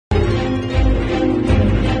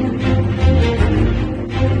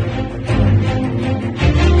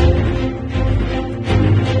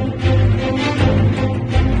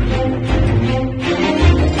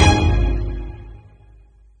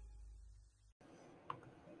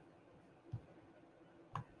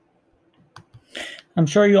I'm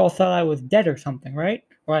sure you all thought I was dead or something, right?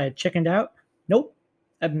 Or I had chickened out? Nope.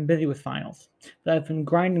 I've been busy with finals. But I've been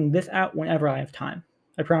grinding this out whenever I have time.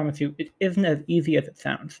 I promise you, it isn't as easy as it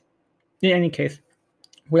sounds. In any case,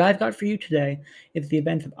 what I've got for you today is the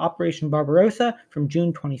events of Operation Barbarossa from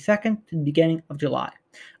June 22nd to the beginning of July.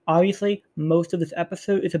 Obviously, most of this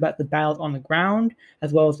episode is about the battles on the ground,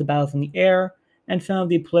 as well as the battles in the air, and some of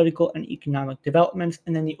the political and economic developments,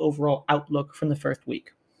 and then the overall outlook from the first week.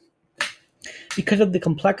 Because of the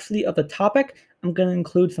complexity of the topic, I'm going to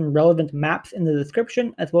include some relevant maps in the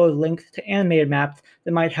description, as well as links to animated maps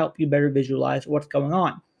that might help you better visualize what's going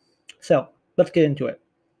on. So, let's get into it.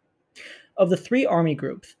 Of the three army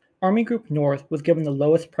groups, Army Group North was given the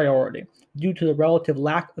lowest priority due to the relative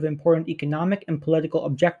lack of important economic and political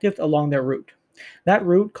objectives along their route. That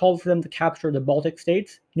route called for them to capture the Baltic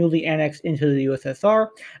states, newly annexed into the USSR,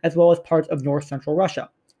 as well as parts of north-central Russia.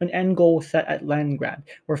 An end goal was set at Leningrad,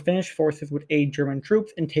 where Finnish forces would aid German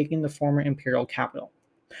troops in taking the former imperial capital.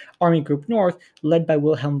 Army Group North, led by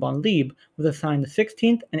Wilhelm von Lieb, was assigned the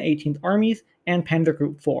 16th and 18th Armies and Panzer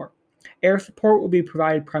Group 4. Air support would be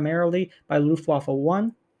provided primarily by Luftwaffe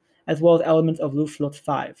 1, as well as elements of Luftflotte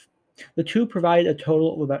 5. The two provided a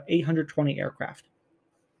total of about 820 aircraft.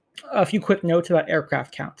 A few quick notes about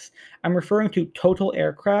aircraft counts. I'm referring to total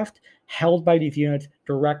aircraft held by these units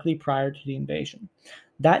directly prior to the invasion.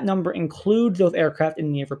 That number includes those aircraft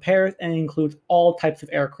in need of repairs and includes all types of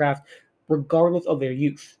aircraft, regardless of their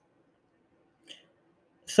use.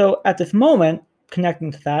 So at this moment,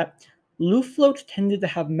 connecting to that, Luftflotte tended to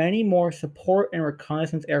have many more support and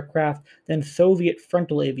reconnaissance aircraft than Soviet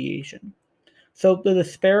frontal aviation. So the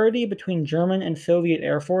disparity between German and Soviet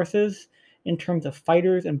air forces in terms of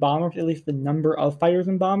fighters and bombers, at least the number of fighters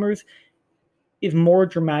and bombers, is more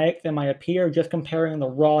dramatic than might appear just comparing the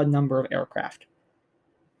raw number of aircraft.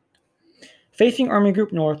 Facing Army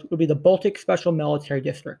Group North would be the Baltic Special Military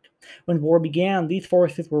District. When war began, these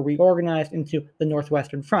forces were reorganized into the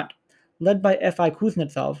Northwestern Front. Led by F.I.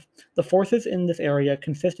 Kuznetsov, the forces in this area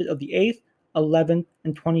consisted of the 8th, 11th,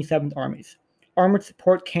 and 27th Armies. Armored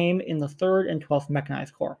support came in the 3rd and 12th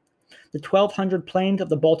Mechanized Corps. The 1,200 planes of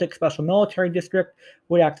the Baltic Special Military District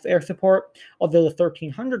would act as air support, although the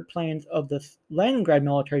 1,300 planes of the Leningrad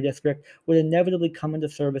Military District would inevitably come into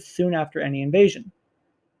service soon after any invasion.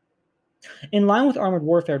 In line with armored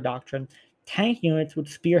warfare doctrine, tank units would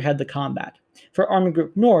spearhead the combat. For Army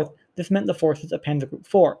Group North, this meant the forces of Panzer Group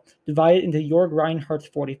 4, divided into Jörg Reinhardt's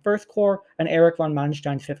 41st Corps and Erich von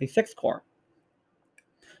Manstein's 56th Corps.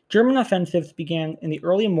 German offensives began in the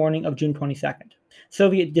early morning of June 22nd.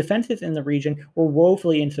 Soviet defenses in the region were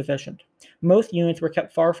woefully insufficient. Most units were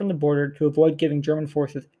kept far from the border to avoid giving German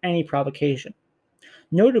forces any provocation.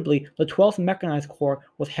 Notably, the 12th Mechanized Corps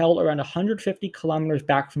was held around 150 kilometers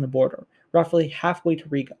back from the border, roughly halfway to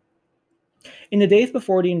Riga. In the days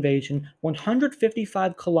before the invasion,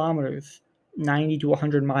 155 kilometers, 90 to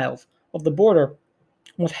 100 miles, of the border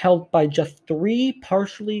was held by just 3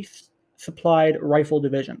 partially supplied rifle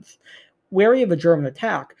divisions. Wary of a German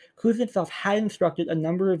attack, Kuznetsov had instructed a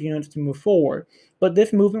number of units to move forward, but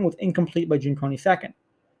this movement was incomplete by June 22nd.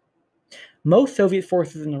 Most Soviet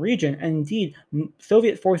forces in the region, and indeed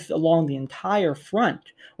Soviet forces along the entire front,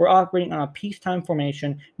 were operating on a peacetime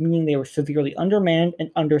formation, meaning they were severely undermanned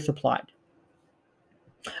and undersupplied.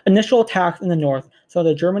 Initial attacks in the north saw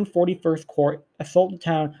the German 41st Corps assault the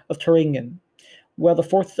town of Thuringen, while the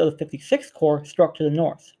forces of the 56th Corps struck to the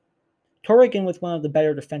north. Thuringen was one of the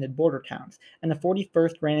better defended border towns, and the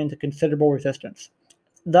 41st ran into considerable resistance.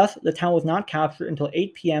 Thus, the town was not captured until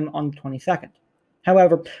 8 p.m. on the 22nd.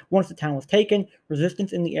 However, once the town was taken,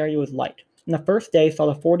 resistance in the area was light, and the first day saw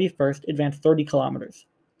the 41st advance 30 kilometers.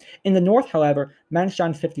 In the north, however,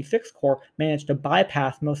 Manstein's 56th Corps managed to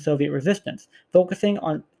bypass most Soviet resistance, focusing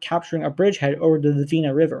on capturing a bridgehead over the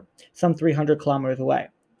Dvina River, some 300 kilometers away.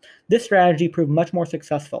 This strategy proved much more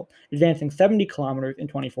successful, advancing 70 kilometers in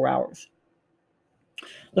 24 hours.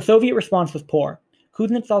 The Soviet response was poor.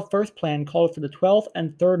 Kuznetsov's first plan called for the 12th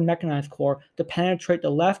and 3rd Mechanized Corps to penetrate the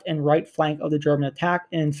left and right flank of the German attack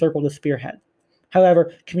and encircle the spearhead.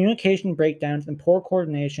 However, communication breakdowns and poor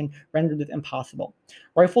coordination rendered this impossible.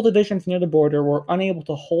 Rifle divisions near the border were unable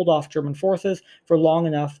to hold off German forces for long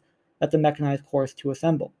enough that the mechanized corps to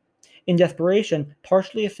assemble. In desperation,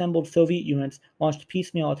 partially assembled Soviet units launched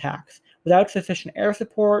piecemeal attacks. Without sufficient air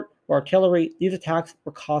support or artillery, these attacks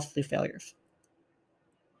were costly failures.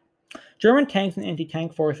 German tanks and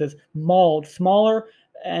anti-tank forces mauled smaller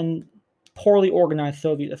and poorly organized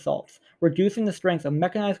Soviet assaults, reducing the strength of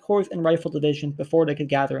mechanized corps and rifle divisions before they could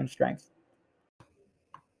gather in strength.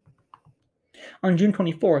 On June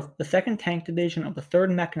 24th, the 2nd Tank Division of the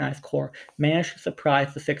 3rd Mechanized Corps managed to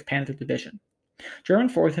surprise the 6th Panzer Division. German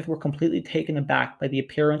forces were completely taken aback by the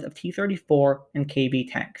appearance of T-34 and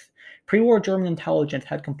KV tanks. Pre-war German intelligence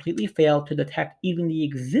had completely failed to detect even the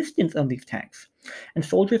existence of these tanks, and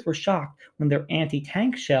soldiers were shocked when their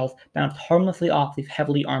anti-tank shells bounced harmlessly off these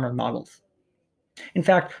heavily armored models. In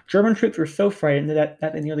fact, German troops were so frightened that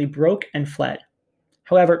they nearly broke and fled.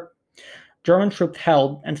 However, German troops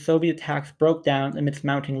held, and Soviet attacks broke down amidst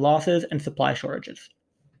mounting losses and supply shortages.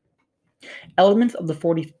 Elements of the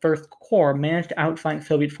 41st Corps managed to outflank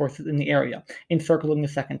Soviet forces in the area, encircling the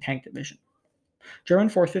 2nd Tank Division. German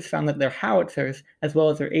forces found that their howitzers, as well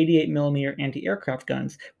as their 88mm anti-aircraft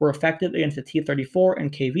guns, were effective against the T-34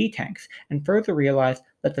 and KV tanks, and further realized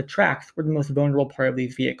that the tracks were the most vulnerable part of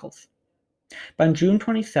these vehicles. By June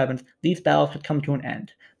 27th, these battles had come to an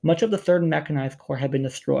end. Much of the 3rd Mechanized Corps had been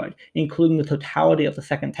destroyed, including the totality of the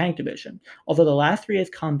 2nd Tank Division, although the last 3 days'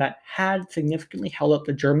 combat had significantly held up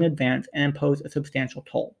the German advance and imposed a substantial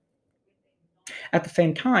toll. At the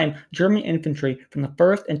same time, German infantry from the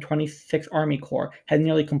 1st and 26th Army Corps had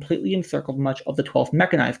nearly completely encircled much of the 12th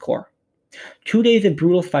Mechanized Corps. 2 days of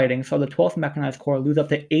brutal fighting saw the 12th Mechanized Corps lose up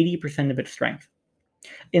to 80% of its strength.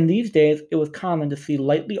 In these days, it was common to see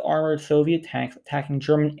lightly armored Soviet tanks attacking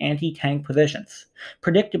German anti-tank positions.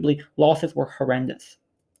 Predictably, losses were horrendous.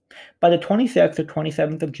 By the 26th or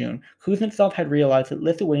 27th of June, Kuznetsov had realized that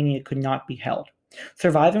Lithuania could not be held.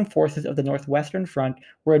 Surviving forces of the Northwestern Front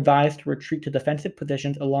were advised to retreat to defensive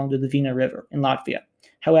positions along the Dvina River in Latvia.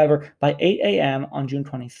 However, by 8 a.m. on June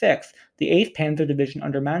 26, the 8th Panzer Division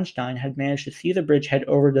under Manstein had managed to seize a bridgehead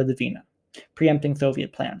over the Dvina, preempting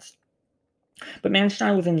Soviet plans. But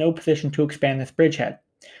Manstein was in no position to expand this bridgehead.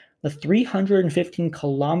 The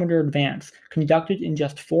 315-kilometer advance, conducted in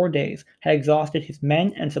just 4 days, had exhausted his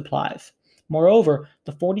men and supplies. Moreover,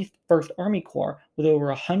 the 41st Army Corps was over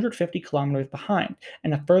 150 kilometers behind,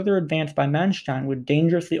 and a further advance by Manstein would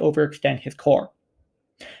dangerously overextend his corps.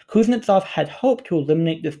 Kuznetsov had hoped to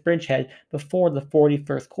eliminate this bridgehead before the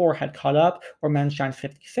 41st Corps had caught up or Manstein's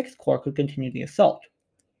 56th Corps could continue the assault.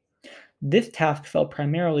 This task fell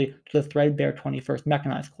primarily to the threadbare 21st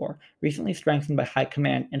Mechanized Corps, recently strengthened by High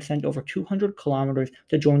Command and sent over 200 kilometers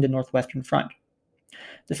to join the Northwestern Front.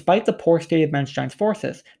 Despite the poor state of Manstein's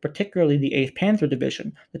forces, particularly the 8th Panzer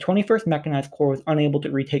Division, the 21st Mechanized Corps was unable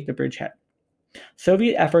to retake the bridgehead.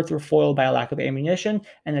 Soviet efforts were foiled by a lack of ammunition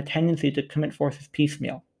and a tendency to commit forces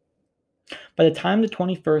piecemeal. By the time the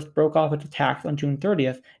 21st broke off its attacks on June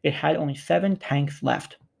 30th, it had only 7 tanks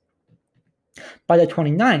left. By the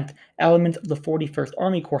 29th, elements of the 41st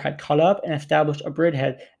Army Corps had caught up and established a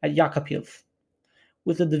bridgehead at Yakupilsk.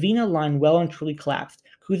 With the Dvina line well and truly collapsed,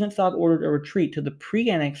 Kuznetsov ordered a retreat to the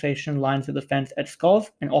pre-annexation lines of defense at Pskov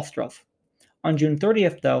and Ostrov. On June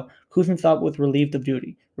 30th, though, Kuznetsov was relieved of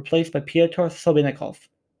duty, replaced by Pyotr Sobenikov.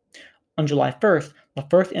 On July 1st, the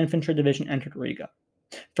 1st Infantry Division entered Riga.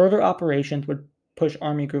 Further operations would push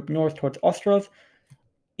Army Group North towards Ostrov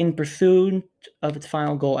in pursuit of its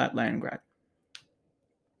final goal at Leningrad.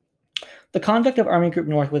 The conduct of Army Group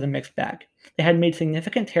North was a mixed bag. They had made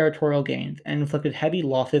significant territorial gains and inflicted heavy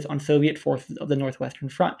losses on Soviet forces of the Northwestern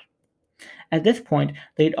Front. At this point,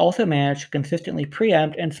 they had also managed to consistently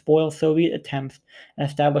preempt and spoil Soviet attempts at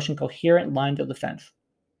establishing coherent lines of defense.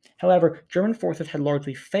 However, German forces had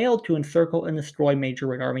largely failed to encircle and destroy major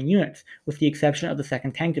Red Army units, with the exception of the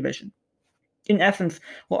 2nd Tank Division. In essence,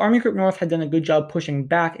 while Army Group North had done a good job pushing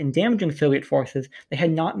back and damaging Soviet forces, they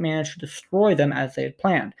had not managed to destroy them as they had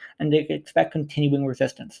planned, and they could expect continuing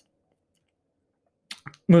resistance.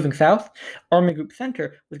 Moving south, Army Group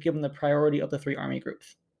Center was given the priority of the 3 army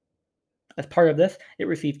groups. As part of this, it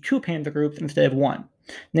received 2 panzer groups instead of 1,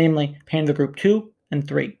 namely Panzer Group 2 and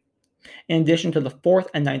 3, in addition to the 4th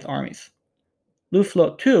and 9th Armies.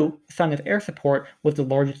 Luftflotte 2, assigned as air support, was the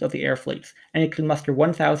largest of the air fleets, and it could muster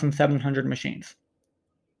 1,700 machines.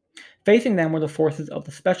 Facing them were the forces of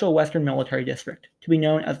the Special Western Military District, to be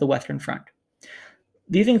known as the Western Front.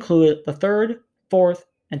 These included the 3rd, 4th,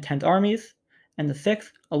 and 10th Armies, and the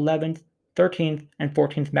 6th, 11th, 13th, and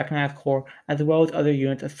 14th Mechanized Corps, as well as other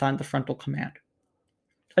units assigned to frontal command.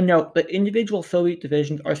 A note that individual Soviet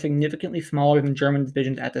divisions are significantly smaller than German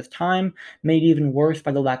divisions at this time, made even worse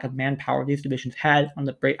by the lack of manpower these divisions had on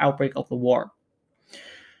the outbreak of the war.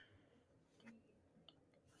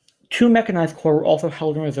 2 mechanized corps were also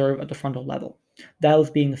held in reserve at the frontal level, those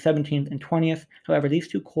being the 17th and 20th. However, these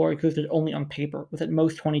 2 corps existed only on paper, with at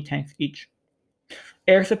most 20 tanks each.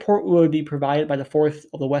 Air support would be provided by the forces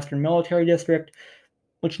of the Western Military District,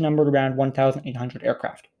 which numbered around 1,800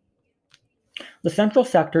 aircraft. The central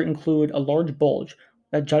sector included a large bulge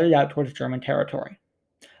that jutted out towards German territory.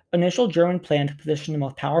 Initial German plan to position the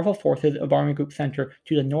most powerful forces of Army Group Center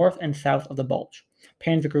to the north and south of the Bulge.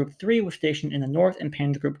 Panzer Group 3 was stationed in the north and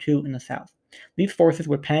Panzer Group 2 in the south. These forces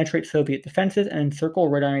would penetrate Soviet defenses and encircle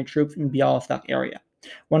Red Army troops in the Bialystok area.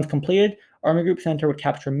 Once completed, Army Group Center would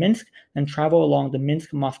capture Minsk, then travel along the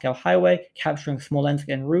Minsk-Moscow highway, capturing Smolensk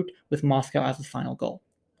en route, with Moscow as its final goal.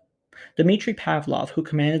 Dmitry Pavlov, who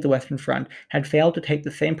commanded the Western Front, had failed to take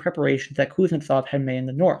the same preparations that Kuznetsov had made in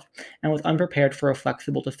the north, and was unprepared for a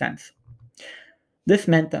flexible defense. This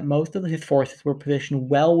meant that most of his forces were positioned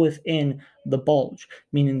well within the Bulge,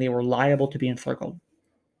 meaning they were liable to be encircled.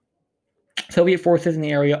 Soviet forces in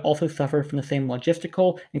the area also suffered from the same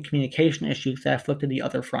logistical and communication issues that afflicted the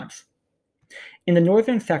other fronts. In the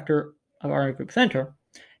northern sector of Army Group Center,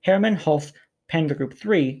 Hermann Hulst's Panzer Group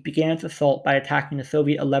 3 began its assault by attacking the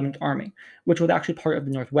Soviet 11th Army, which was actually part of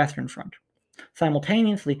the Northwestern Front.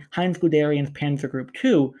 Simultaneously, Heinz Guderian's Panzer Group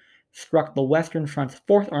 2 struck the Western Front's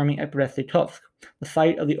 4th Army at Brest-Litovsk, the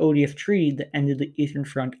site of the odious treaty that ended the Eastern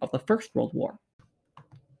Front of the First World War.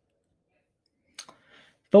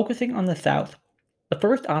 Focusing on the south, the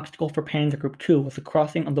first obstacle for Panzer Group 2 was the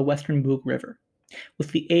crossing of the Western Bug River.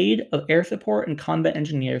 With the aid of air support and combat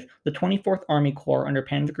engineers, the 24th Army Corps under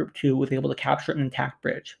Panzer Group 2 was able to capture an intact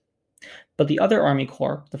bridge. But the other Army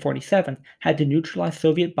Corps, the 47th, had to neutralize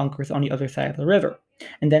Soviet bunkers on the other side of the river,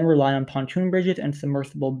 and then rely on pontoon bridges and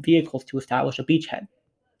submersible vehicles to establish a beachhead.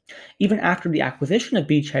 Even after the acquisition of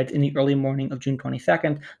beachheads in the early morning of June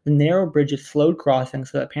 22nd, the narrow bridges slowed crossing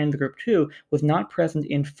so that Panzer Group 2 was not present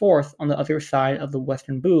in force on the other side of the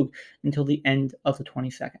Western Bug until the end of the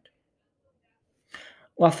 22nd.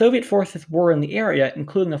 While Soviet forces were in the area,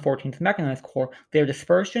 including the 14th Mechanized Corps, their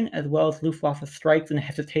dispersion, as well as Luftwaffe's strikes and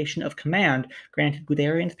hesitation of command, granted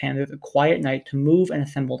Guderian's panzers a quiet night to move and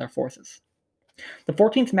assemble their forces. The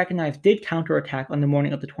 14th Mechanized did counterattack on the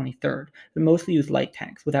morning of the 23rd, but mostly used light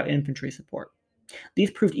tanks, without infantry support.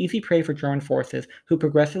 These proved easy prey for German forces, who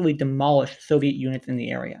progressively demolished Soviet units in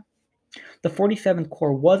the area. The 47th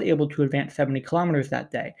Corps was able to advance 70 kilometers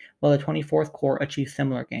that day, while the 24th Corps achieved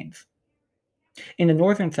similar gains. In the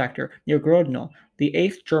northern sector, near Grodno, the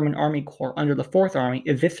 8th German Army Corps under the 4th Army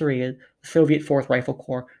eviscerated the Soviet 4th Rifle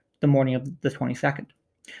Corps the morning of the 22nd.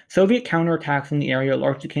 Soviet counterattacks in the area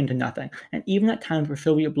largely came to nothing, and even at times where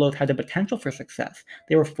Soviet blows had the potential for success,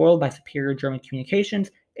 they were foiled by superior German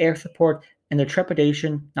communications, air support, and the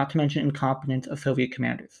trepidation, not to mention incompetence, of Soviet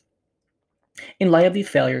commanders. In light of these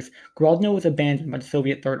failures, Grodno was abandoned by the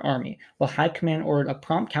Soviet Third Army, while High Command ordered a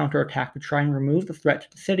prompt counterattack to try and remove the threat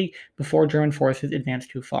to the city before German forces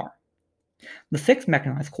advanced too far. The 6th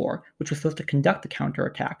Mechanized Corps, which was supposed to conduct the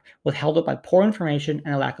counterattack, was held up by poor information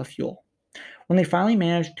and a lack of fuel. When they finally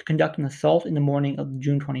managed to conduct an assault in the morning of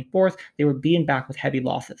June 24th, they were beaten back with heavy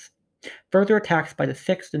losses. Further attacks by the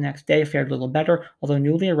 6th the next day fared little better, although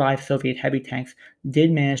newly arrived Soviet heavy tanks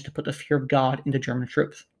did manage to put the fear of God into German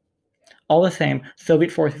troops. All the same,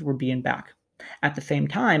 Soviet forces were beaten back. At the same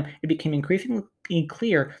time, it became increasingly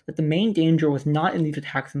clear that the main danger was not in these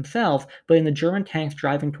attacks themselves, but in the German tanks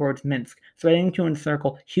driving towards Minsk, threatening to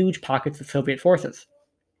encircle huge pockets of Soviet forces.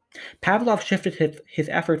 Pavlov shifted his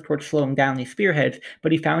efforts towards slowing down these spearheads,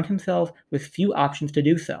 but he found himself with few options to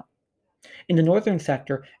do so. In the northern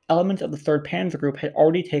sector, elements of the 3rd Panzer Group had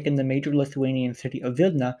already taken the major Lithuanian city of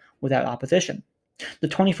Vilna without opposition. The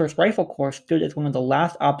 21st Rifle Corps stood as one of the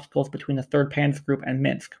last obstacles between the 3rd Panzer Group and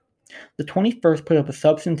Minsk. The 21st put up a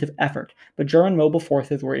substantive effort, but German mobile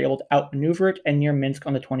forces were able to outmaneuver it and near Minsk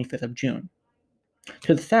on the 25th of June.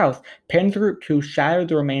 To the south, Panzer Group 2 shattered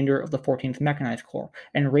the remainder of the 14th Mechanized Corps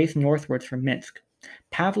and raced northwards from Minsk.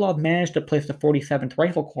 Pavlov managed to place the 47th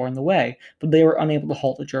Rifle Corps in the way, but they were unable to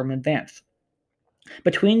halt the German advance.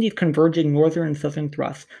 Between these converging northern and southern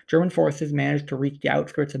thrusts, German forces managed to reach the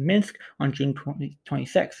outskirts of Minsk on June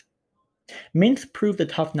 26. Minsk proved a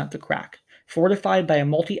tough nut to crack. Fortified by a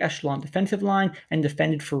multi-echelon defensive line and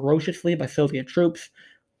defended ferociously by Soviet troops,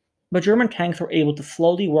 but German tanks were able to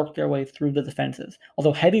slowly work their way through the defenses,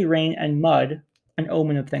 although heavy rain and mud, an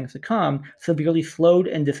omen of things to come, severely slowed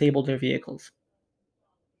and disabled their vehicles.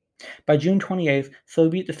 By June 28th,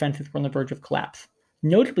 Soviet defenses were on the verge of collapse.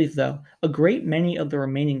 Notably, though, a great many of the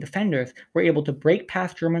remaining defenders were able to break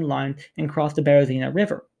past German lines and cross the Berezina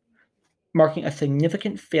River, marking a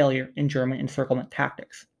significant failure in German encirclement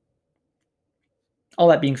tactics. All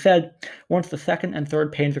that being said, once the 2nd and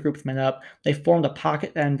 3rd Panzer Groups met up, they formed a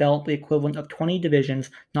pocket that enveloped the equivalent of 20 divisions,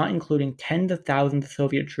 not including tens of thousands of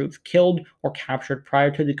Soviet troops killed or captured prior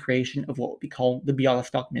to the creation of what would be called the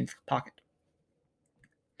Bialystok-Minsk pocket.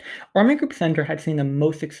 Army Group Center had seen the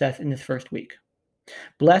most success in this first week.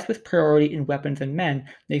 Blessed with priority in weapons and men,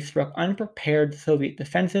 they struck unprepared Soviet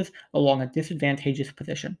defenses along a disadvantageous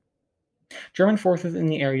position. German forces in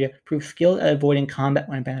the area proved skilled at avoiding combat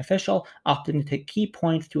when beneficial, opting to take key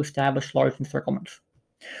points to establish large encirclements.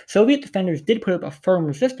 Soviet defenders did put up a firm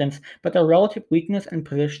resistance, but their relative weakness and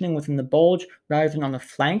positioning within the bulge, rising on the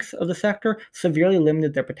flanks of the sector, severely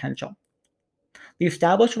limited their potential. The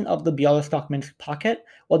establishment of the Bialystok-Minsk pocket,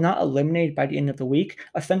 while not eliminated by the end of the week,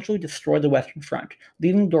 essentially destroyed the Western Front,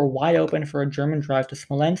 leaving the door wide open for a German drive to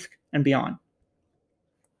Smolensk and beyond.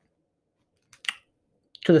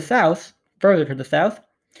 To the south, further to the south,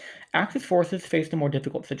 Axis forces faced a more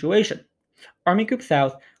difficult situation. Army Group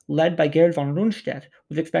South, led by Gerd von Rundstedt,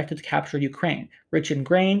 was expected to capture Ukraine, rich in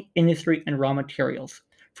grain, industry, and raw materials.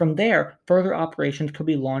 From there, further operations could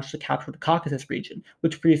be launched to capture the Caucasus region,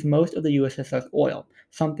 which produced most of the USSR's oil,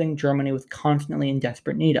 something Germany was constantly in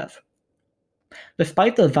desperate need of.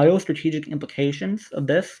 Despite the vital strategic implications of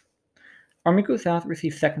this, Army Group South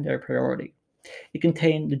received secondary priority. It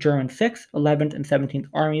contained the German 6th, 11th, and 17th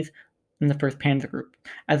Armies in the 1st Panzer Group,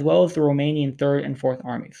 as well as the Romanian 3rd and 4th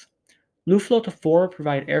Armies. Luftflotte 4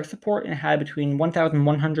 provided air support and had between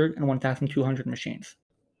 1,100 and 1,200 machines.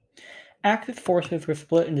 Axis forces were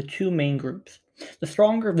split into two main groups. The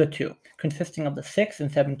stronger of the two, consisting of the 6th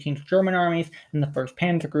and 17th German armies and the 1st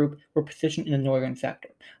Panzer Group, were positioned in the northern sector,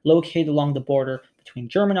 located along the border between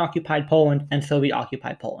German-occupied Poland and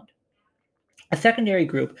Soviet-occupied Poland. A secondary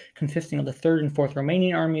group, consisting of the 3rd and 4th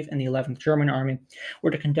Romanian armies and the 11th German army,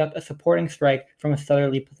 were to conduct a supporting strike from a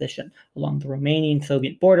southerly position along the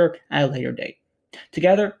Romanian-Soviet border at a later date.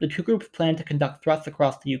 Together, the two groups planned to conduct thrusts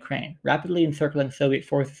across the Ukraine, rapidly encircling Soviet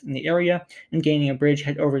forces in the area and gaining a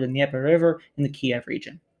bridgehead over the Dnieper River in the Kiev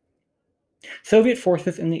region. Soviet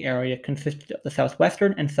forces in the area consisted of the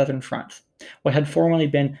southwestern and southern fronts, what had formerly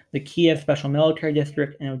been the Kiev Special Military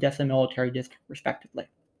District and Odessa Military District, respectively.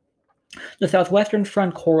 The southwestern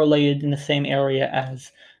front correlated in the same area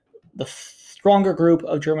as the stronger group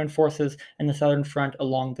of German forces and the southern front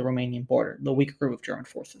along the Romanian border, the weaker group of German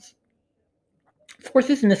forces.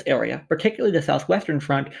 Forces in this area, particularly the southwestern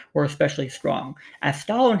front, were especially strong, as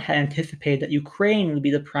Stalin had anticipated that Ukraine would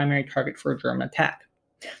be the primary target for a German attack.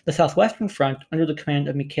 The southwestern front, under the command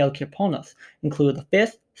of Mikhail Kirponos, included the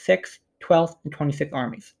 5th, 6th, 12th, and 26th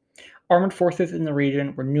armies. Armored forces in the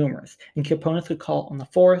region were numerous, and Kirponos could call on the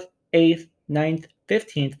 4th, 8th, 9th,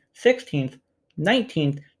 15th, 16th,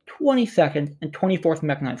 19th, 22nd, and 24th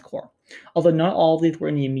Mechanized Corps, although not all of these were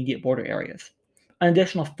in the immediate border areas. An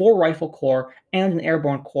additional 4 rifle corps and an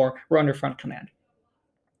airborne corps were under front command.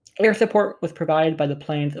 Air support was provided by the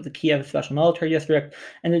planes of the Kiev Special Military District,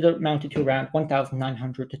 and it amounted to around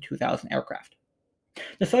 1,900 to 2,000 aircraft.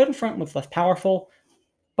 The southern front was less powerful,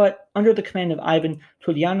 but under the command of Ivan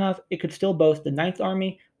Tulyanov, it could still boast the 9th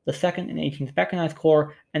Army, the 2nd and 18th Mechanized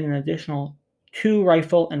Corps, and an additional 2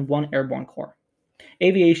 rifle and 1 airborne corps.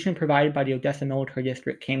 Aviation provided by the Odessa Military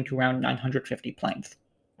District came to around 950 planes.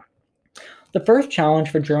 The first challenge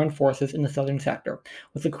for German forces in the southern sector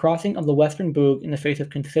was the crossing of the Western Bug in the face of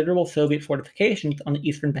considerable Soviet fortifications on the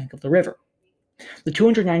eastern bank of the river. The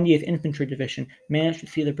 290th Infantry Division managed to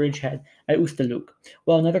see the bridgehead at Ustaluk,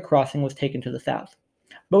 while another crossing was taken to the south.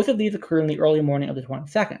 Both of these occurred in the early morning of the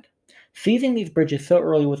 22nd. Seizing these bridges so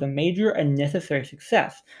early was a major and necessary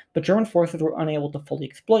success, but German forces were unable to fully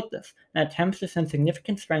exploit this, and attempts to send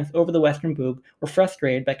significant strength over the Western Bug were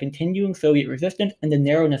frustrated by continuing Soviet resistance and the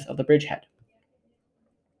narrowness of the bridgehead.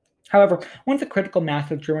 However, once a critical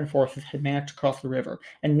mass of German forces had managed to cross the river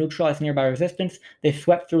and neutralize nearby resistance, they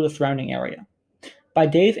swept through the surrounding area. By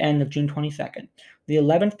day's end of June 22nd, the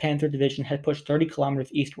 11th Panzer Division had pushed 30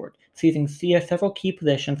 kilometers eastward, seizing several key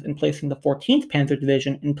positions and placing the 14th Panzer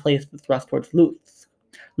Division in place to thrust towards Lutsk.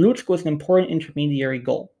 Lutsk was an important intermediary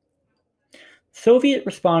goal. Soviet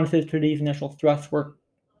responses to these initial thrusts were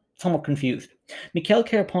somewhat confused. Mikhail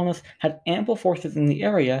Kirponos had ample forces in the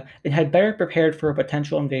area and had better prepared for a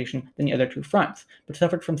potential invasion than the other two fronts, but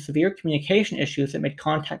suffered from severe communication issues that made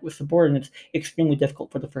contact with subordinates extremely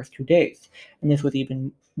difficult for the first 2 days, and this was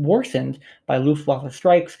even worsened by Luftwaffe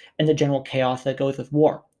strikes and the general chaos that goes with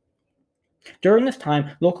war. During this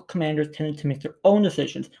time, local commanders tended to make their own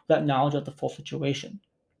decisions without knowledge of the full situation.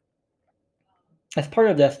 As part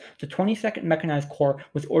of this, the 22nd Mechanized Corps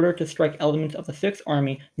was ordered to strike elements of the 6th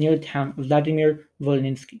Army near the town of Vladimir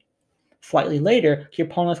Volhynsky. Slightly later,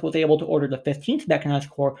 Kirponos was able to order the 15th Mechanized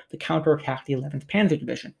Corps to counterattack the 11th Panzer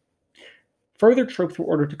Division. Further troops were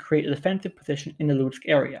ordered to create a defensive position in the Lutsk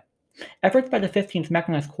area. Efforts by the 15th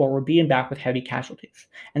Mechanized Corps were beaten back with heavy casualties,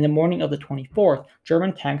 and the morning of the 24th,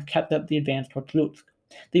 German tanks kept up the advance towards Lutsk.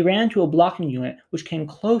 They ran into a blocking unit which came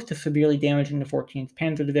close to severely damaging the 14th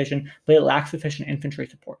Panzer Division, but it lacked sufficient infantry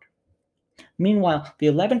support. Meanwhile, the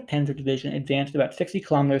 11th Panzer Division advanced about 60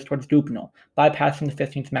 kilometers towards Dubno, bypassing the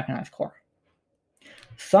 15th Mechanized Corps.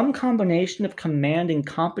 Some combination of command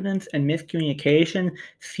incompetence and miscommunication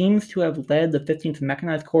seems to have led the 15th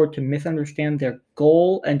Mechanized Corps to misunderstand their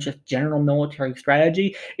goal and just general military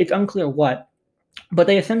strategy. It's unclear what, but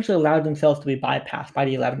they essentially allowed themselves to be bypassed by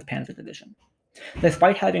the 11th Panzer Division.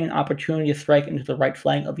 Despite having an opportunity to strike into the right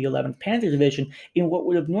flank of the 11th Panzer Division in what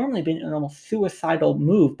would have normally been an almost suicidal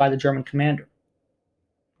move by the German commander.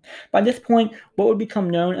 By this point, what would become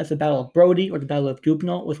known as the Battle of Brody or the Battle of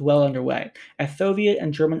Dubno was well underway, as Soviet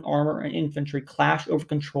and German armor and infantry clashed over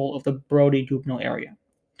control of the Brody-Dubno area.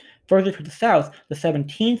 Further to the south, the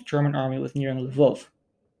 17th German Army was nearing Lvov.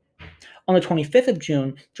 On the 25th of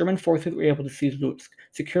June, German forces were able to seize Lutsk,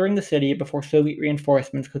 securing the city before Soviet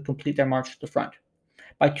reinforcements could complete their march to the front.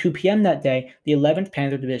 By 2 p.m. that day, the 11th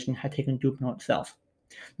Panzer Division had taken Dubno itself.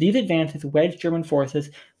 These advances wedged German forces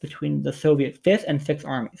between the Soviet 5th and 6th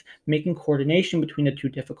armies, making coordination between the two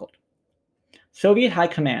difficult. Soviet High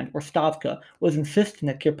Command, or Stavka, was insisting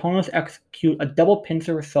that Kirponos execute a double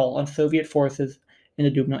pincer assault on Soviet forces in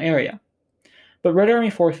the Dubno area. But Red Army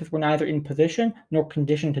forces were neither in position nor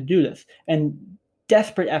conditioned to do this, and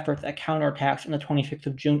desperate efforts at counterattacks on the 26th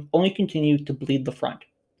of June only continued to bleed the front.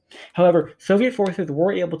 However, Soviet forces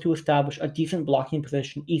were able to establish a decent blocking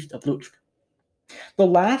position east of Lutsk. The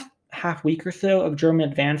last half week or so of German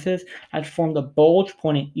advances had formed a bulge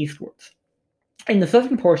pointing eastwards. In the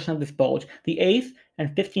southern portion of this bulge, the 8th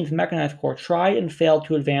and 15th Mechanized Corps tried and failed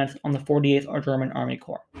to advance on the 48th German Army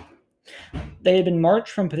Corps. They had been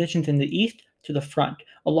marched from positions in the east to the front,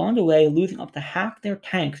 along the way losing up to half their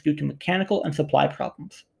tanks due to mechanical and supply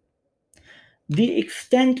problems. The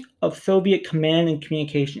extent of Soviet command and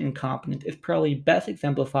communication incompetence is probably best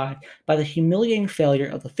exemplified by the humiliating failure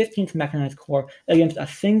of the 15th Mechanized Corps against a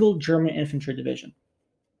single German infantry division.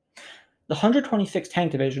 The 126th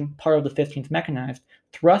Tank Division, part of the 15th Mechanized,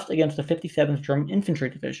 thrust against the 57th German Infantry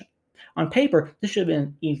Division. On paper, this should have been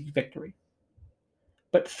an easy victory.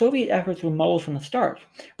 But Soviet efforts were muddled from the start.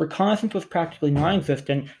 Reconnaissance was practically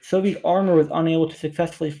non-existent, Soviet armor was unable to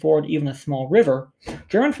successfully ford even a small river,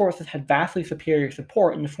 German forces had vastly superior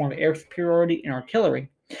support in the form of air superiority and artillery.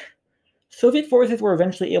 Soviet forces were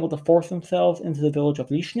eventually able to force themselves into the village of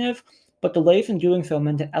Lishnev, but delays in doing so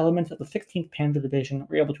meant that elements of the 16th Panzer Division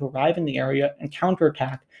were able to arrive in the area and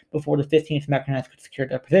counterattack before the 15th Mechanized could secure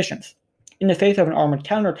their positions. In the face of an armored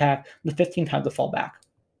counterattack, the 15th had to fall back.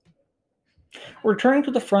 Returning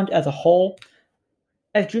to the front as a whole,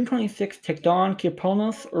 as June 26 ticked on,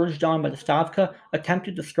 Kirponos, urged on by the Stavka,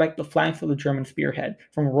 attempted to strike the flanks of the German spearhead,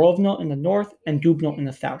 from Rovno in the north and Dubno in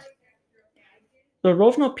the south. The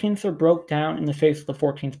Rovno pincer broke down in the face of the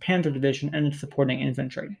 14th Panzer Division and its supporting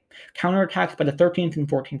infantry. Counterattacks by the 13th and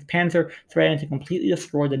 14th Panzer threatened to completely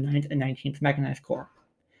destroy the 9th and 19th Mechanized Corps.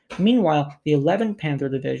 Meanwhile, the 11th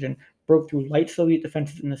Panzer Division broke through light Soviet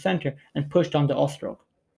defenses in the center and pushed on to Ostrog.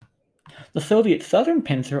 The Soviet Southern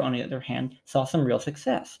Pincer, on the other hand, saw some real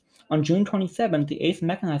success. On June 27, the 8th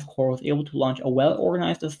Mechanized Corps was able to launch a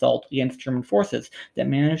well-organized assault against German forces that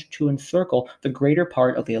managed to encircle the greater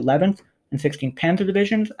part of the 11th and 16th Panzer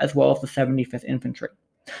Divisions, as well as the 75th Infantry.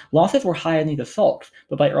 Losses were high in these assaults,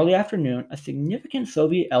 but by early afternoon, a significant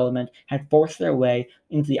Soviet element had forced their way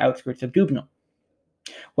into the outskirts of Dubno.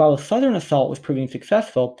 While the southern assault was proving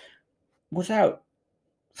successful, without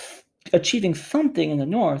achieving something in the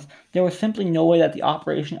north, there was simply no way that the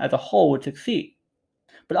operation as a whole would succeed.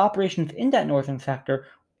 But operations in that northern sector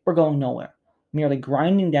were going nowhere, merely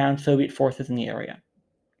grinding down Soviet forces in the area.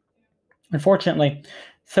 Unfortunately,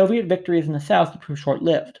 Soviet victories in the south would prove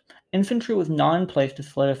short-lived. Infantry was not in place to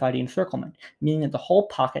solidify the encirclement, meaning that the whole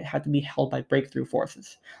pocket had to be held by breakthrough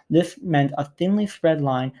forces. This meant a thinly spread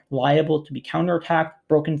line liable to be counterattacked,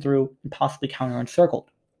 broken through, and possibly counter-encircled.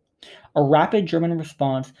 A rapid German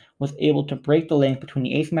response was able to break the link between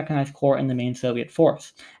the 8th Mechanized Corps and the main Soviet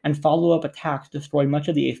force, and follow-up attacks destroyed much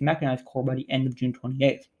of the 8th Mechanized Corps by the end of June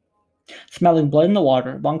 28th. Smelling blood in the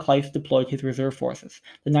water, von Kleist deployed his reserve forces.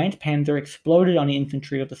 The 9th Panzer exploded on the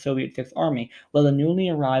infantry of the Soviet 6th Army, while the newly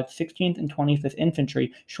arrived 16th and 25th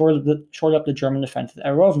Infantry shored up the German defenses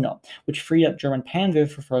at Rovno, which freed up German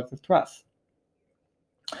panzers for further thrusts.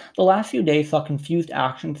 The last few days saw confused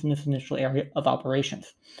actions in this initial area of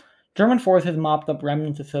operations. German forces mopped up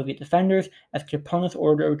remnants of Soviet defenders as Kirponos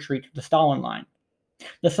ordered a retreat to the Stalin Line.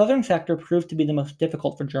 The southern sector proved to be the most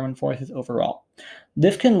difficult for German forces overall.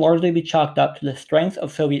 This can largely be chalked up to the strength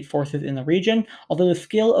of Soviet forces in the region, although the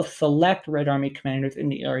skill of select Red Army commanders in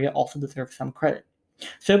the area also deserves some credit.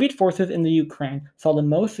 Soviet forces in the Ukraine saw the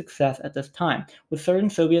most success at this time, with certain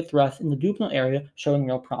Soviet thrusts in the Dubno area showing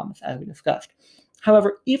real promise, as we discussed.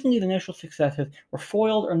 However, even these initial successes were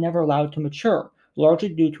foiled or never allowed to mature, largely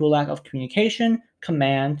due to a lack of communication,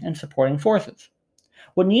 command, and supporting forces.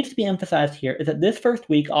 What needs to be emphasized here is that this first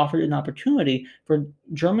week offered an opportunity for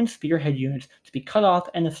German spearhead units to be cut off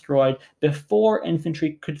and destroyed before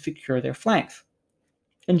infantry could secure their flanks.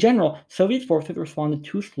 In general, Soviet forces responded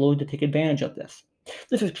too slowly to take advantage of this.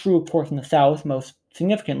 This is true, of course, in the south most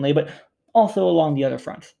significantly, but also along the other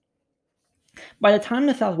fronts. By the time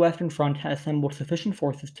the southwestern front had assembled sufficient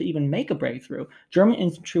forces to even make a breakthrough, German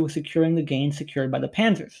infantry was securing the gains secured by the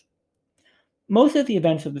panzers. Most of the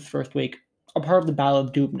events of this first week are part of the Battle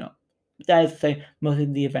of Dubno, that is to say, most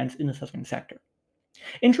of the events in the southern sector.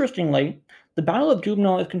 Interestingly, the Battle of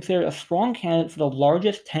Dubno is considered a strong candidate for the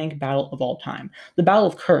largest tank battle of all time. The Battle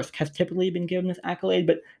of Kursk has typically been given this accolade,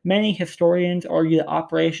 but many historians argue that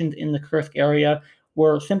operations in the Kursk area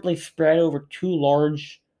were simply spread over too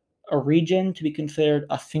large a region to be considered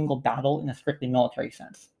a single battle in a strictly military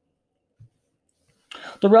sense.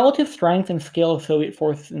 The relative strength and scale of Soviet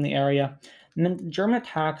forces in the area meant that German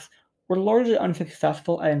attacks were largely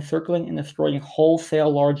unsuccessful at encircling and destroying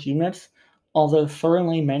wholesale large units, although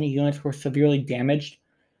certainly many units were severely damaged.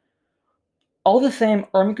 All the same,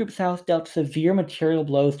 Army Group South dealt severe material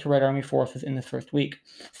blows to Red Army forces in this first week.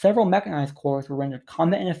 Several mechanized corps were rendered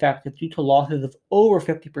combat ineffective due to losses of over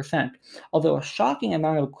 50%, although a shocking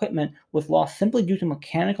amount of equipment was lost simply due to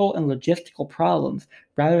mechanical and logistical problems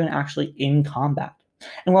rather than actually in combat.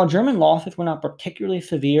 And while German losses were not particularly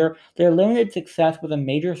severe, their limited success was a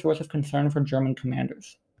major source of concern for German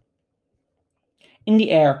commanders. In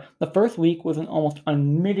the air, the first week was an almost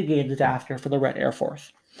unmitigated disaster for the Red Air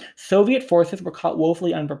Force. Soviet forces were caught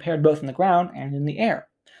woefully unprepared both in the ground and in the air.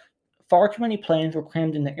 Far too many planes were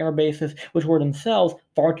crammed into air bases, which were themselves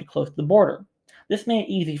far too close to the border. This made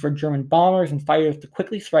it easy for German bombers and fighters to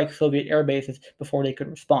quickly strike Soviet air bases before they could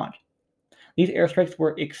respond. These airstrikes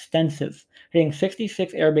were extensive, hitting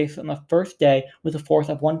 66 air bases on the first day with a force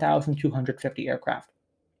of 1,250 aircraft.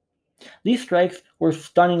 These strikes were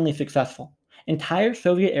stunningly successful. Entire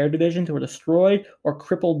Soviet air divisions were destroyed or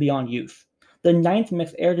crippled beyond use. The 9th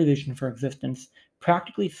Mixed Air Division, for instance,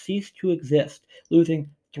 practically ceased to exist, losing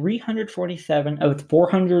 347 of its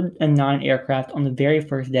 409 aircraft on the very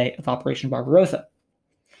first day of Operation Barbarossa.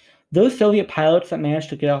 Those Soviet pilots that managed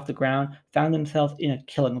to get off the ground found themselves in a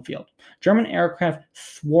killing field. German aircraft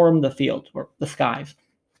swarmed the field, or the skies.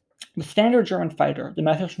 The standard German fighter, the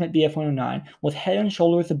Messerschmitt Bf-109, was head and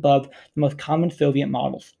shoulders above the most common Soviet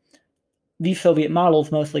models. These Soviet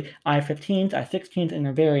models, mostly I-15s, I-16s, and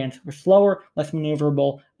their variants, were slower, less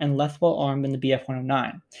maneuverable, and less well-armed than the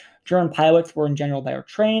Bf-109. German pilots were in general better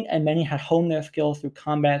trained, and many had honed their skills through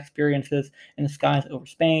combat experiences in the skies over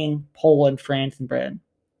Spain, Poland, France, and Britain.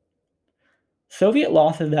 Soviet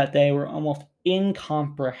losses that day were almost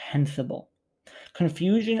incomprehensible.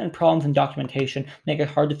 Confusion and problems in documentation make it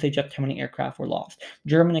hard to say just how many aircraft were lost,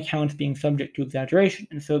 German accounts being subject to exaggeration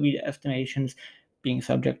and Soviet estimations being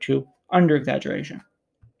subject to under-exaggeration.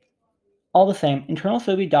 All the same, internal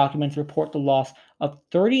Soviet documents report the loss of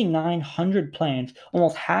 3,900 planes,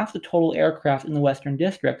 almost half the total aircraft in the western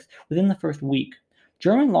districts, within the first week.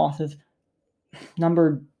 German losses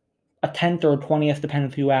numbered a tenth or a 20th, depending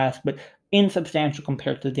on who you ask, but insubstantial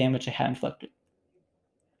compared to the damage they had inflicted.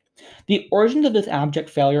 The origins of this abject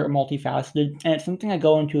failure are multifaceted, and it's something I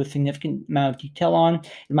go into a significant amount of detail on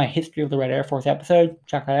in my History of the Red Air Force episode.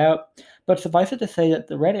 Check that out. But suffice it to say that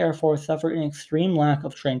the Red Air Force suffered an extreme lack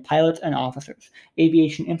of trained pilots and officers.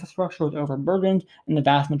 Aviation infrastructure was overburdened, and the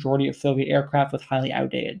vast majority of Soviet aircraft was highly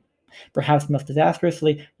outdated. Perhaps most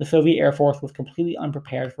disastrously, the Soviet Air Force was completely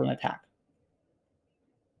unprepared for an attack.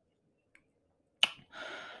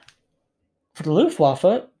 For the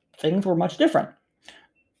Luftwaffe, things were much different.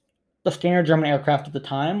 The standard German aircraft at the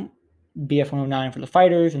time, Bf-109 for the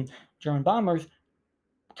fighters and German bombers,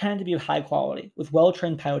 tended to be of high quality, with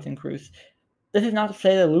well-trained pilots and crews. This is not to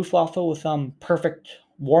say that Luftwaffe was some perfect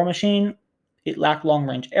war machine. It lacked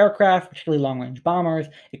long-range aircraft, particularly long-range bombers.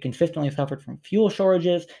 It consistently suffered from fuel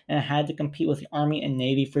shortages, and it had to compete with the Army and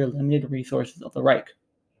Navy for the limited resources of the Reich.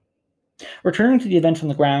 Returning to the events on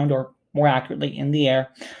the ground, or more accurately, in the air,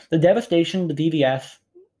 the devastation the VVS,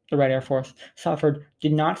 the Red Air Force, suffered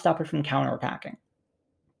did not stop it from counterattacking.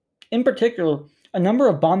 In particular, a number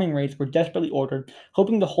of bombing raids were desperately ordered,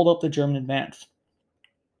 hoping to hold up the German advance.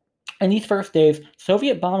 In these first days,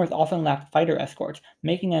 Soviet bombers often lacked fighter escorts,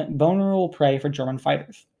 making it vulnerable prey for German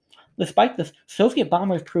fighters. Despite this, Soviet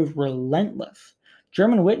bombers proved relentless.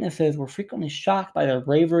 German witnesses were frequently shocked by their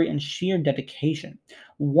bravery and sheer dedication.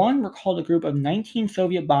 One recalled a group of 19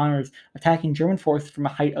 Soviet bombers attacking German forces from a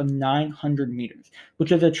height of 900 meters,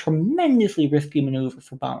 which is a tremendously risky maneuver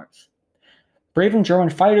for bombers. Braving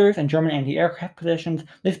German fighters and German anti-aircraft positions,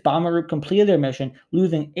 this bomber group completed their mission,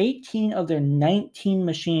 losing 18 of their 19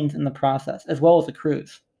 machines in the process, as well as the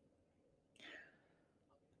crews.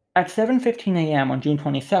 At 7:15 a.m. on June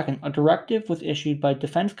 22nd, a directive was issued by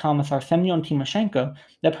Defense Commissar Semyon Timoshenko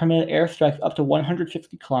that permitted airstrikes up to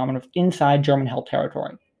 160 kilometers inside German-held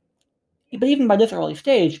territory. But even by this early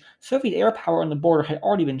stage, Soviet air power on the border had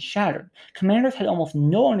already been shattered. Commanders had almost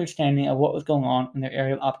no understanding of what was going on in their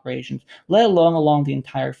area of operations, let alone along the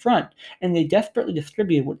entire front, and they desperately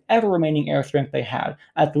distributed whatever remaining air strength they had,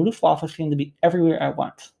 as the Luftwaffe seemed to be everywhere at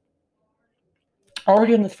once.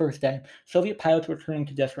 Already on this first day, Soviet pilots were turning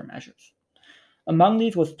to desperate measures. Among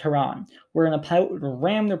these was Tehran, wherein a pilot would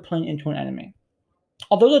ram their plane into an enemy.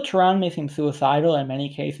 Although the Tehran may seem suicidal, in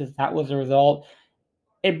many cases that was the result,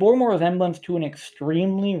 it bore more resemblance to an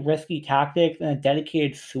extremely risky tactic than a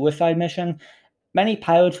dedicated suicide mission. Many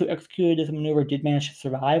pilots who executed this maneuver did manage to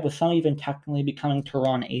survive, with some even technically becoming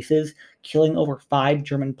Tehran aces, killing over 5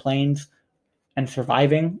 German planes and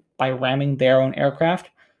surviving by ramming their own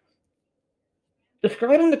aircraft.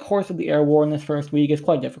 Describing the course of the air war in this first week is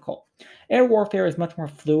quite difficult. Air warfare is much more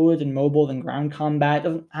fluid and mobile than ground combat. It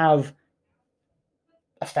doesn't have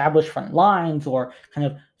established front lines or kind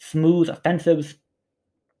of smooth offensives,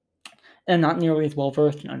 and I'm not nearly as well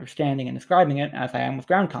versed in understanding and describing it as I am with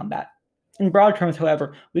ground combat. In broad terms,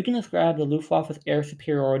 however, we can describe the Luftwaffe's air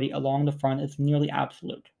superiority along the front as nearly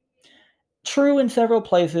absolute. True, in several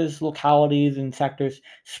places, localities, and sectors,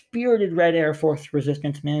 spirited Red Air Force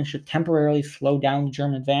resistance managed to temporarily slow down the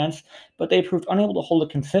German advance, but they proved unable to hold it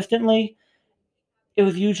consistently. It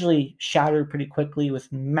was usually shattered pretty quickly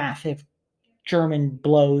with massive German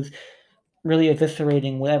blows, really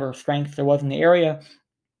eviscerating whatever strength there was in the area,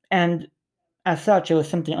 and as such, it was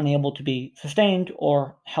simply unable to be sustained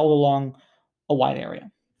or held along a wide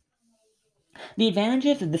area. The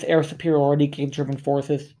advantages of this air superiority gave German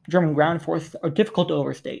ground forces, are difficult to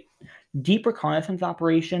overstate. Deep reconnaissance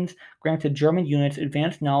operations granted German units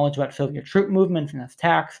advanced knowledge about Soviet troop movements and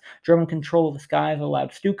attacks. German control of the skies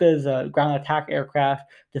allowed Stukas, ground attack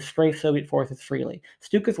aircraft, to strafe Soviet forces freely.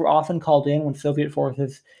 Stukas were often called in when Soviet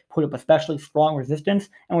forces put up especially strong resistance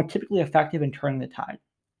and were typically effective in turning the tide.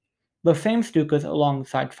 Those same Stukas,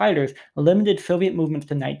 alongside fighters, limited Soviet movements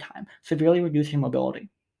to nighttime, severely reducing mobility.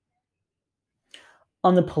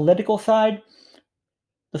 On the political side,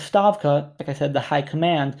 the Stavka, like I said, the High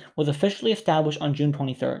Command, was officially established on June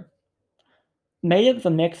 23rd. Made up of a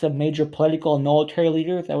mix of major political and military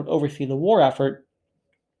leaders that would oversee the war effort,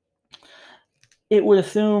 it would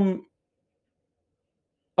assume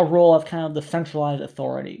a role of kind of the centralized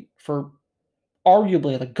authority for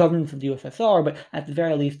arguably the governance of the USSR, but at the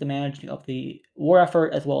very least the managing of the war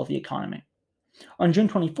effort as well as the economy. On June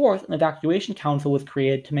 24th, an evacuation council was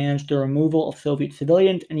created to manage the removal of Soviet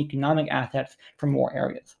civilians and economic assets from war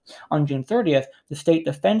areas. On June 30th, the State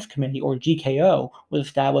Defense Committee, or GKO, was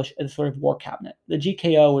established as a sort of war cabinet. The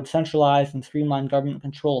GKO would centralize and streamline government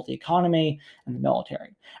control of the economy and the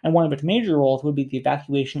military, and one of its major roles would be the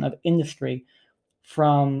evacuation of industry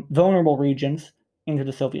from vulnerable regions into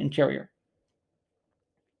the Soviet interior.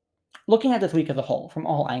 Looking at this week as a whole, from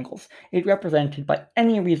all angles, it represented, by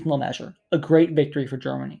any reasonable measure, a great victory for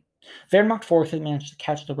Germany. Wehrmacht forces managed to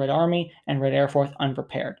catch the Red Army and Red Air Force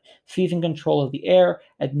unprepared, seizing control of the air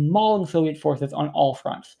and mauling Soviet forces on all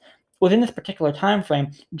fronts. Within this particular time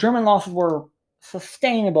frame, German losses were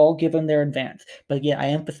sustainable given their advance, but yet I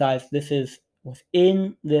emphasize this is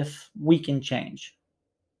within this week and change.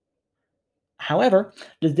 However,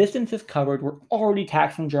 the distances covered were already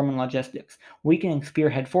taxing German logistics, weakening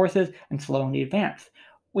spearhead forces and slowing the advance.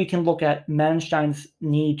 We can look at Manstein's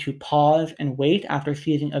need to pause and wait after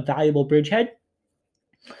seizing a valuable bridgehead,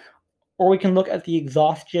 or we can look at the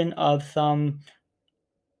exhaustion of some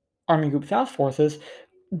Army Group South forces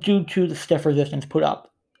due to the stiff resistance put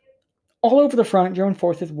up. All over the front, German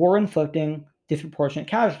forces were inflicting disproportionate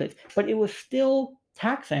casualties, but it was still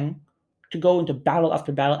taxing to go into battle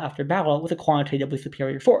after battle after battle with a quantitatively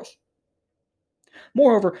superior force.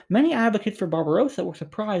 Moreover, many advocates for Barbarossa were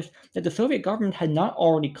surprised that the Soviet government had not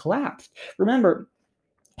already collapsed. Remember,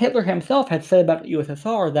 Hitler himself had said about the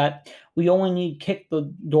USSR that we only need to kick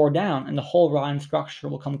the door down and the whole rotten structure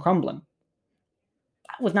will come crumbling.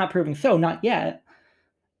 That was not proving so, not yet.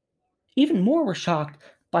 Even more were shocked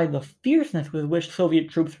by the fierceness with which Soviet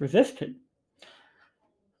troops resisted.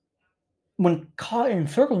 When caught in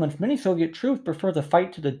encirclements, many Soviet troops preferred to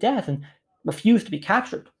fight to the death and refused to be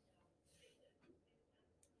captured.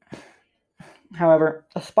 However,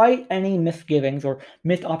 despite any misgivings or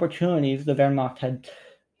missed opportunities the Wehrmacht had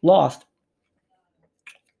lost,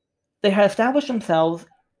 they had established themselves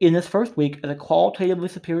in this first week as a qualitatively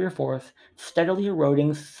superior force, steadily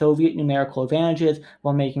eroding Soviet numerical advantages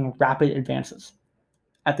while making rapid advances.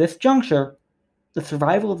 At this juncture, the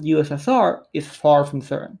survival of the USSR is far from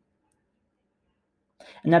certain.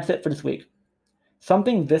 And that's it for this week.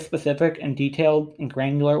 Something this specific and detailed and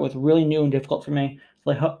granular was really new and difficult for me,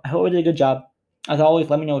 so I hope I did a good job. As always,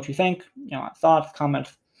 let me know what you think, thoughts,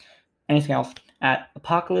 comments, anything else, at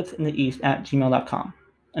apocalypseintheeast@gmail.com.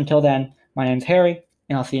 Until then, my name's Harry,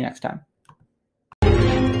 and I'll see you next time.